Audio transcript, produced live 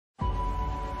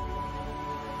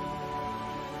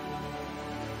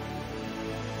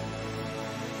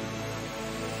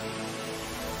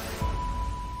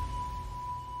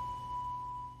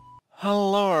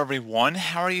Hello everyone,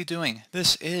 how are you doing?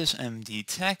 This is MD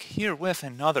Tech here with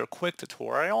another quick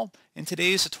tutorial. In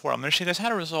today's tutorial, I'm going to show you guys how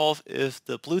to resolve if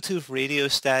the Bluetooth radio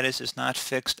status is not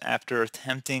fixed after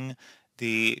attempting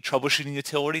the troubleshooting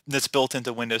utility that's built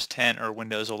into Windows 10 or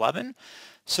Windows 11.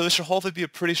 So this should hopefully be a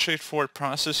pretty straightforward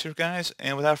process here, guys,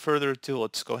 and without further ado,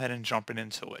 let's go ahead and jump right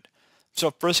into it.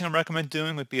 So first thing I recommend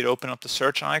doing would be to open up the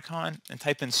search icon and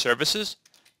type in services.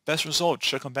 Best result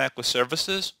should come back with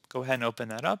services. Go ahead and open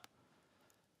that up.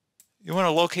 You want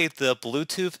to locate the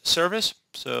Bluetooth service.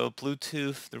 So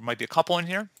Bluetooth, there might be a couple in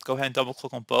here. Go ahead and double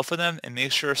click on both of them and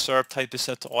make sure startup type is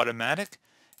set to automatic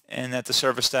and that the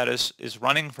service status is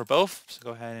running for both. So go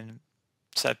ahead and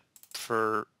set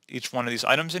for each one of these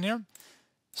items in here.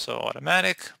 So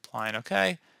automatic, applying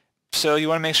OK. So you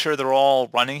want to make sure they're all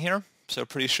running here. So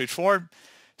pretty straightforward.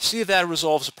 See if that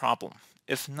resolves the problem.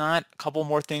 If not, a couple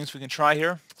more things we can try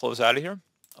here. Close out of here.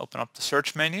 Open up the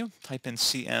search menu. Type in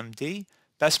CMD.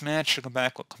 Best match should come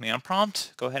back with command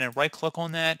prompt. Go ahead and right click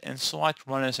on that and select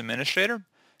run as administrator.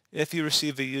 If you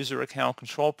receive a user account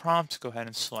control prompt, go ahead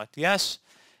and select yes.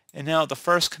 And now the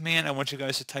first command I want you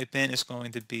guys to type in is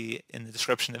going to be in the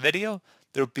description of the video.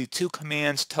 There will be two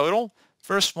commands total.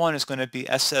 First one is going to be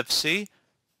SFC,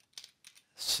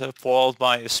 so followed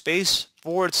by a space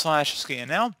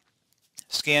 /scannow.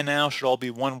 Scannow should all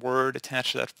be one word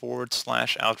attached to that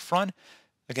 / out front.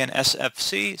 Again,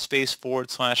 SFC space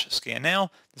 /scannow.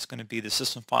 This is going to be the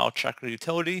system file checker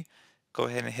utility. Go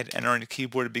ahead and hit enter on your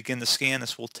keyboard to begin the scan.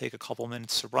 This will take a couple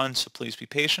minutes to run, so please be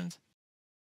patient.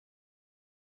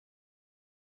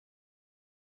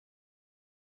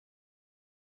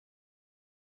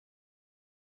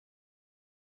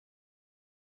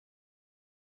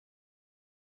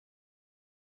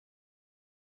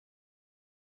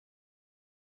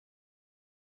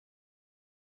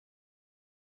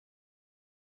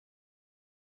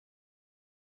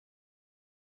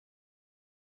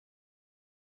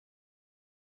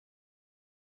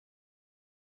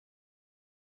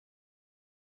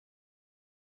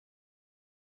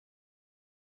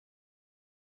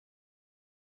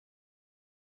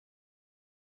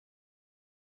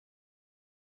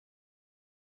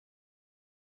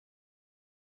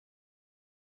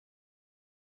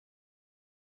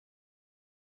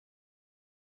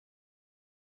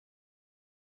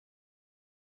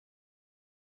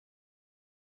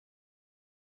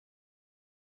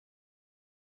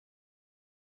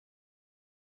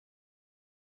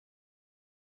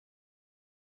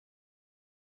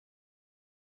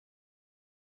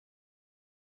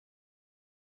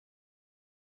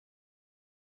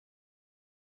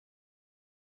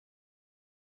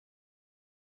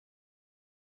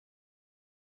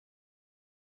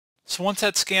 So once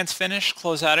that scan's finished,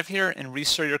 close out of here and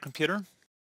restart your computer.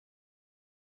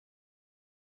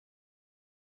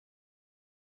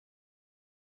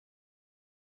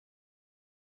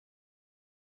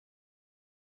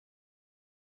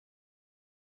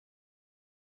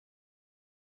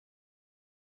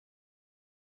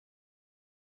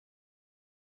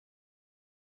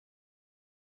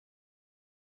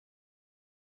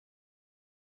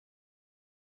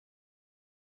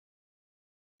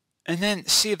 And then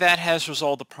see if that has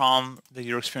resolved the problem that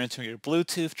you're experiencing with your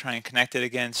Bluetooth. Try and connect it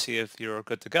again, see if you're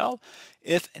good to go.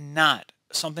 If not,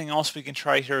 something else we can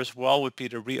try here as well would be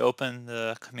to reopen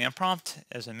the command prompt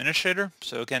as administrator.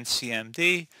 So again,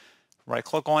 CMD, right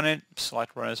click on it,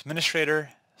 select run as administrator,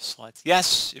 select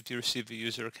yes if you receive a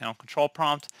user account control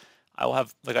prompt. I will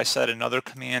have, like I said, another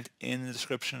command in the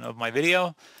description of my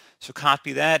video. So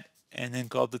copy that and then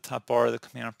go up the top bar of the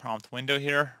command prompt window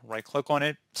here, right click on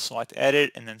it, select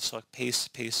edit, and then select paste to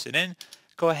paste it in.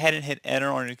 Go ahead and hit enter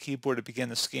on your keyboard to begin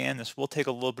the scan. This will take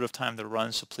a little bit of time to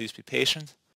run, so please be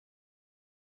patient.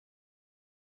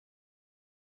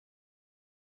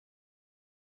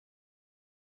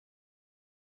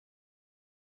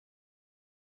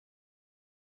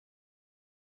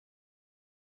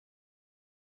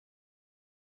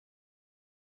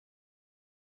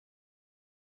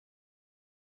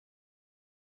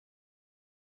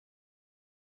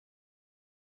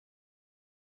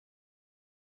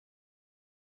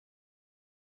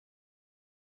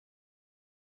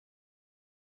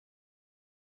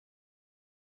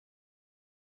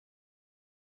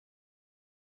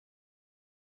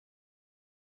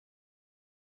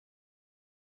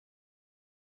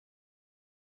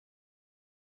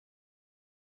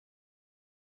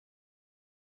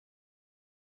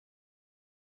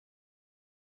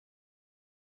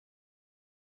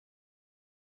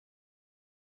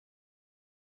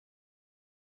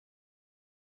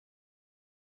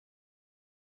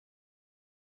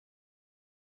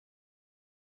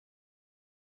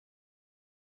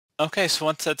 Okay, so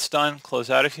once that's done, close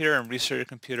out of here and restart your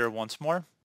computer once more.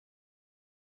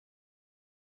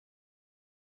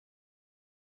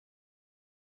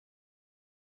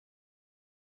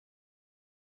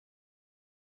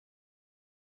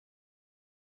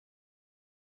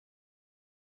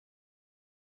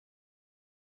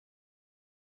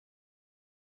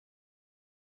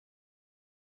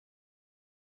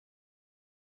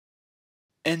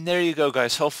 And there you go,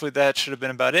 guys. Hopefully that should have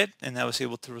been about it, and that was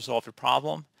able to resolve your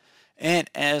problem. And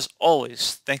as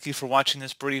always, thank you for watching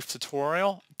this brief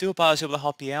tutorial. I do hope I was able to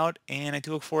help you out, and I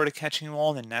do look forward to catching you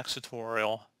all in the next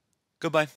tutorial. Goodbye.